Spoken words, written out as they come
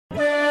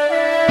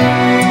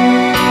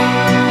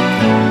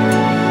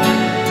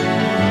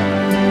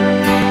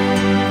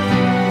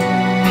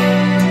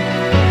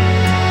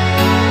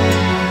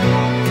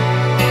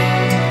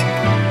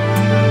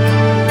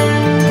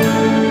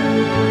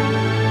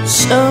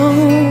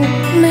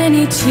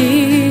many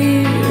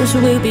tears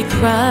will be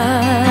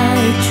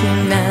cried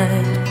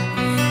tonight,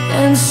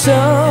 and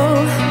so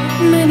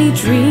many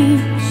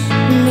dreams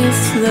miss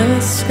the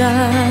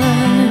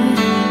sky.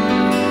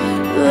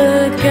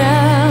 Look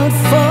out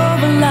for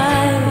the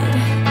light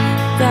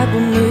that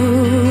will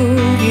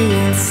move you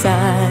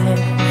inside,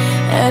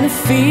 and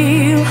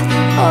feel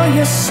all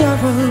your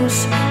sorrows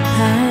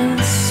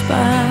pass by.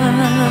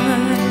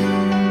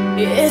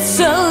 It's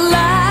a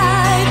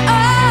light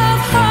of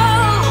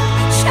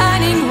hope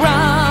shining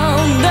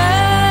round the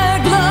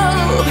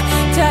globe,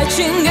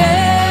 touching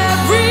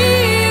everyone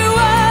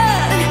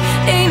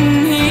in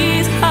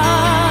his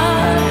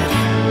heart,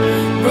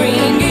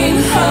 bringing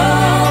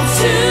hope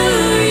to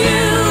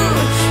you.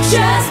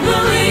 Just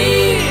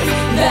believe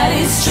that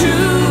it's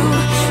true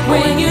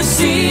when you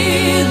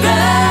see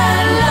the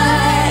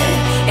light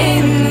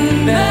in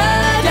the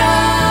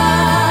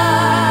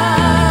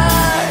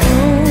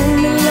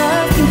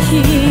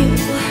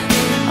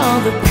all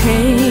the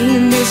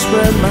pain this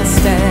world must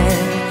stand.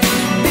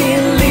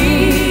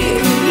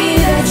 Believe me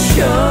that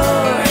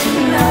you're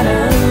not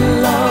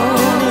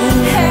alone.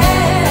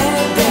 Hey,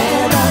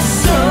 there are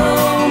so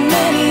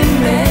many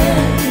men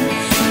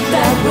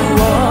that will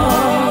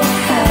walk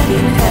hand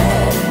in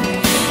hand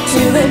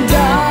to the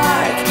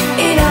dark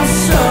in our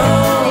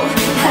soul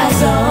has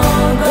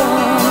all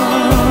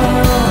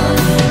gone.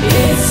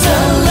 It's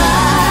a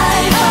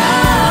light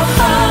of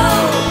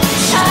hope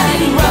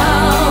shining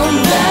round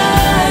the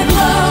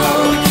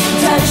globe,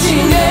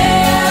 touching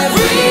everyone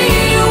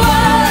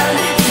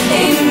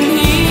in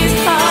his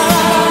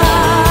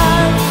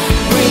heart,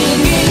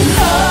 bringing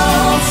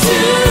hope to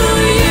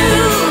you.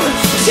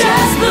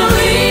 Just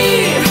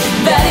believe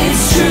that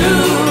it's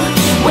true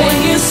when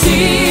you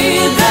see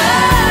the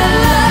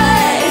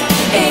light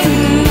in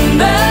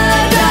the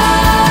dark.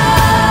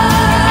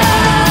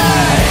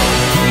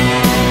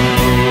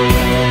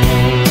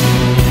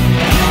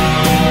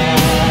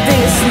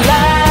 This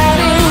light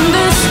in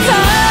the sky,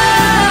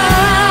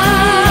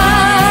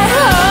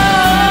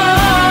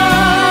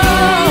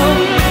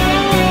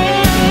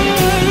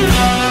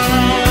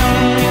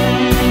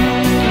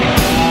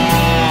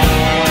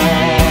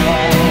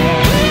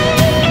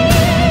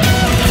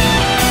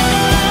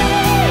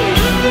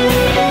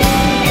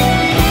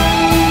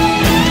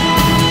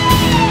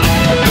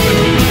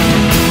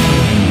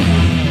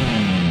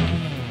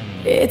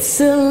 it's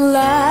a